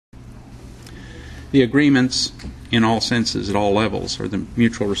The agreements, in all senses, at all levels, are the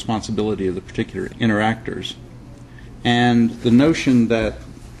mutual responsibility of the particular interactors. And the notion that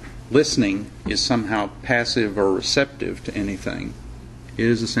listening is somehow passive or receptive to anything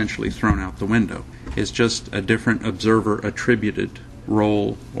is essentially thrown out the window. It's just a different observer-attributed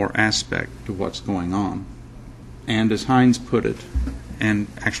role or aspect to what's going on. And as Hines put it, and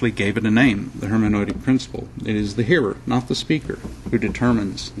actually gave it a name, the hermeneutic principle, it is the hearer, not the speaker, who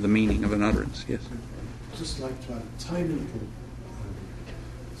determines the meaning of an utterance. Yes? I'd just like to add a tiny little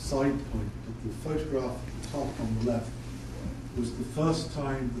side point that the photograph at the top on the left was the first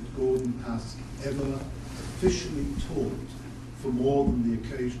time that Gordon Pask ever officially taught, for more than the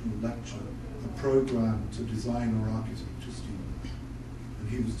occasional lecture, a program to design or architecture students. And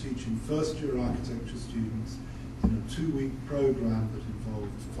he was teaching first-year architecture students in a 2-week program that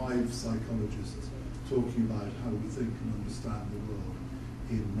involved 5 psychologists talking about how we think and understand the world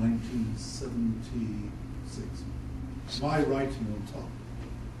in 1976. My writing on top,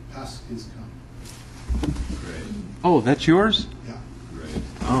 Pask is coming. Great. Oh, that's yours? Yeah. Great.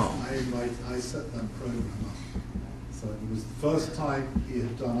 Oh. I set that program up. So it was the first time he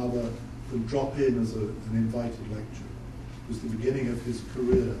had done other than drop in as an invited lecture. It was the beginning of his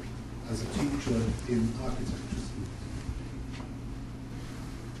career as a teacher in architecture schools.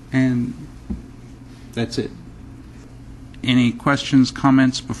 And that's it. Any questions,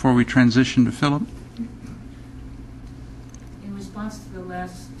 comments before we transition to Philip? In response to the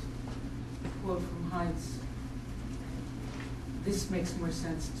last quote from Heinz, this makes more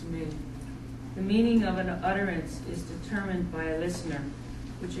sense to me. The meaning of an utterance is determined by a listener,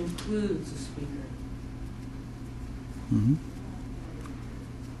 which includes a speaker. Mm-hmm.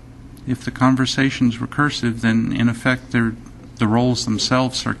 If the conversation's recursive, then in effect the roles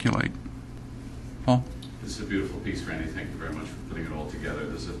themselves circulate. Paul? This is a beautiful piece, Randy. Thank you very much for putting it all together.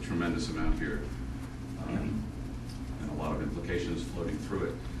 There's a tremendous amount here, and a lot of implications floating through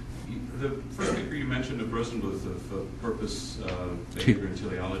it. The first speaker you mentioned of Rosenblueth of purpose, behavior, and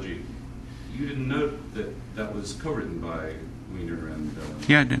teleology, you didn't note that that was co-written by Wiener and...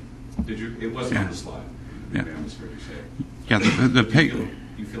 Yeah, I did. Did you? It wasn't on the slide. Yeah. Maybe I misheard you say. Yeah,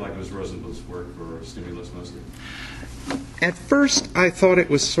 You feel like it was Rosenblueth's work or stimulus mostly? At first, I thought it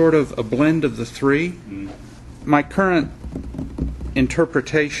was sort of a blend of the three. My current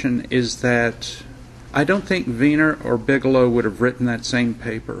interpretation is that I don't think Wiener or Bigelow would have written that same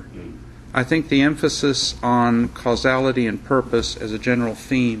paper. I think the emphasis on causality and purpose as a general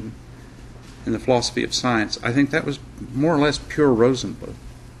theme in the philosophy of science, I think that was more or less pure Rosenblueth.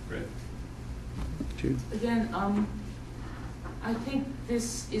 Great. Jude? Again, I think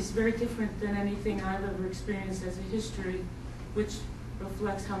this is very different than anything I've ever experienced as a history, which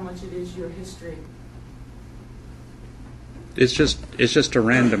reflects how much it is your history. It's just a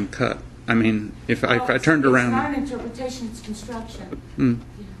random cut. I mean, if I turned around... It's not an interpretation, it's construction. Mm.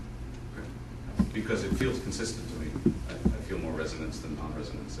 Yeah. Because it feels consistent to me. I feel more resonance than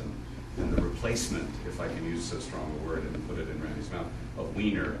non-resonance. And the replacement, if I can use so strong a word and put it in Randy's mouth, of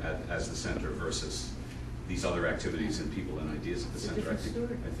Wiener as the center versus these other activities and people and ideas at the center, I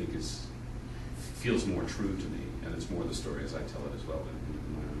think feels more true to me, and it's more the story as I tell it as well in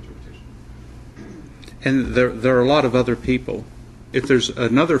my own interpretation. And there are a lot of other people. If there's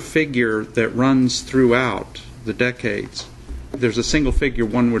another figure that runs throughout the decades, there's a single figure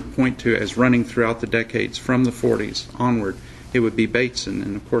one would point to as running throughout the decades from the 40s onward, it would be Bateson,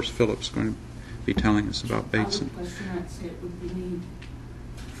 and of course Philip's going to be telling us about Bateson. I would question that, say it would be Mead.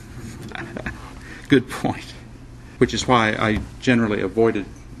 Good point. Which is why I generally avoided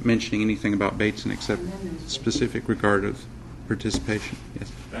mentioning anything about Bateson except specific regard of participation.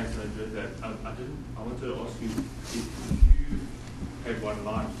 Yes. Thanks, I did that. I wanted to ask you, if you had one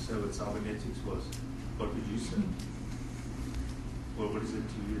line to say what cybernetics was, what would you say? Well, what is it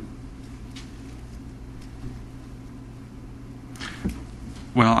to you?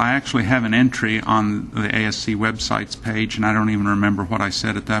 Well, I actually have an entry on the ASC website's page, and I don't even remember what I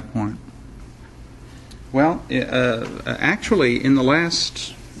said at that point. Well, actually, in the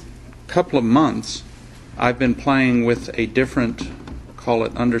last couple of months, I've been playing with a different, call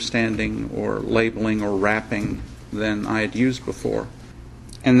it understanding or labeling or wrapping than I had used before.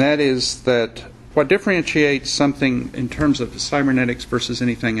 And that is that what differentiates something in terms of cybernetics versus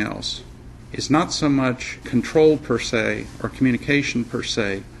anything else is not so much control per se or communication per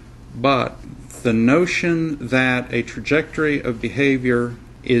se, but the notion that a trajectory of behavior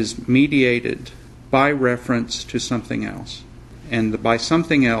is mediated by reference to something else. And by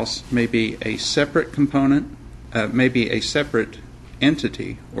something else may be a separate component, may be a separate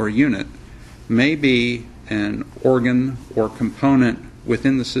entity or unit, may be an organ or component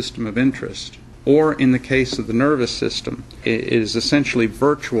within the system of interest, Or in the case of the nervous system, it is essentially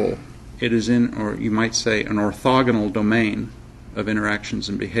virtual. It is in, or you might say, an orthogonal domain of interactions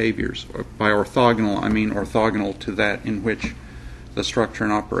and behaviors. Or by orthogonal, I mean orthogonal to that in which the structure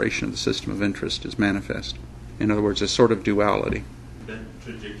and operation of the system of interest is manifest. In other words, a sort of duality. That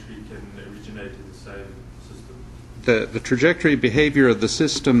trajectory can originate in the same system. The trajectory behavior of the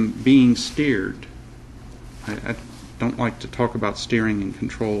system being steered. I don't like to talk about steering and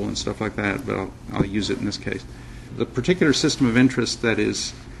control and stuff like that, but I'll use it in this case. The particular system of interest that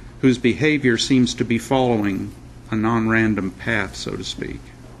is, whose behavior seems to be following a non-random path, so to speak.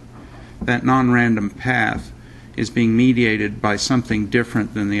 That non-random path is being mediated by something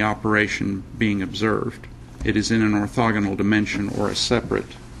different than the operation being observed. It is in an orthogonal dimension or a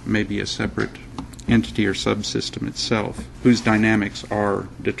separate, maybe a separate entity or subsystem itself, whose dynamics are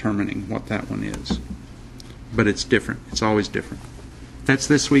determining what that one is. But it's different. It's always different. That's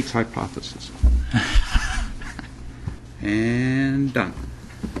this week's hypothesis. And done.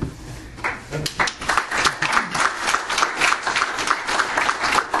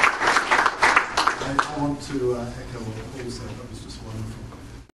 I want to echo what Paul said. That was just wonderful.